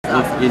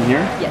in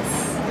here? Yes.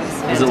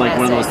 Is it like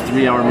one of those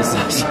 3-hour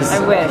massages? I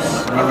wish.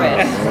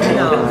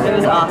 No, it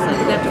was awesome. Did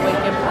you have to wake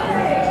him up?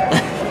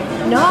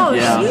 No,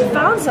 Yeah. she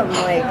found some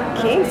like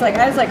kinks. Like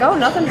I was like, oh,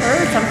 nothing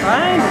hurts. I'm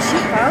fine. But she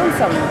found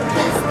some.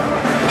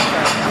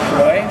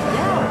 Roy?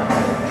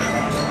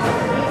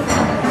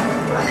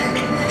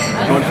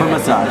 Going for a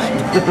massage.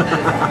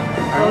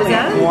 What was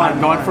that? I'm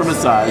going for a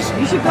massage.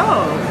 You should go.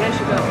 You guys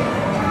should go.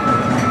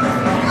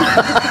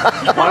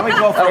 Why don't we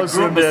go for a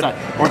group massage?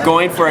 We're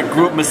going for a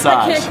group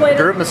massage.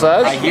 Group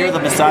massage? I hear the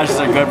massages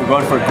are good. We're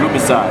going for a group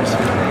massage.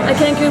 I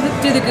can't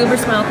do the goober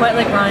smile quite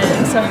like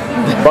Ryan, so.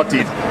 Buck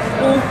teeth.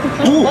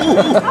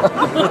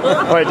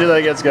 Wait, do that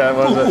again, Scott.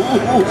 What is it?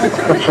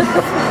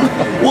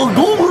 Well,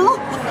 goober.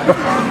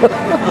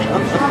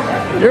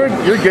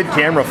 You're good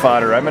camera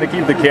fodder. I'm gonna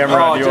keep the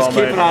camera on you all just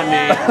keep night. it on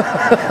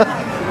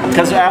me.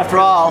 Because after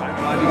all,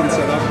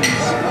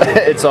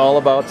 It's all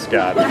about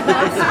Scott. the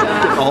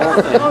whole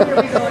thing. Oh, here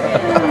we go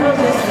again.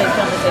 Yesterday's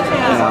conversation.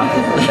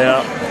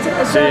 Yeah.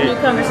 Let's start a new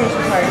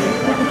conversation party.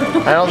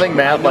 I don't think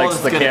Matt know likes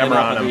it's the gonna end camera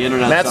up on on the him.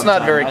 internet Matt's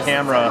not very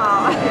sometime.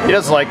 camera. He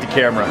doesn't like the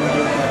camera.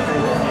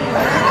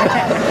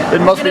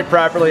 It must be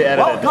properly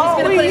edited. He's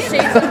gonna put his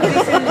shades on pretty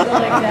soon and go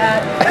like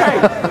that.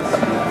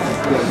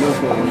 No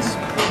phones.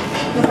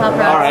 With Pop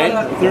All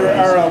right. There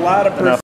are a lot of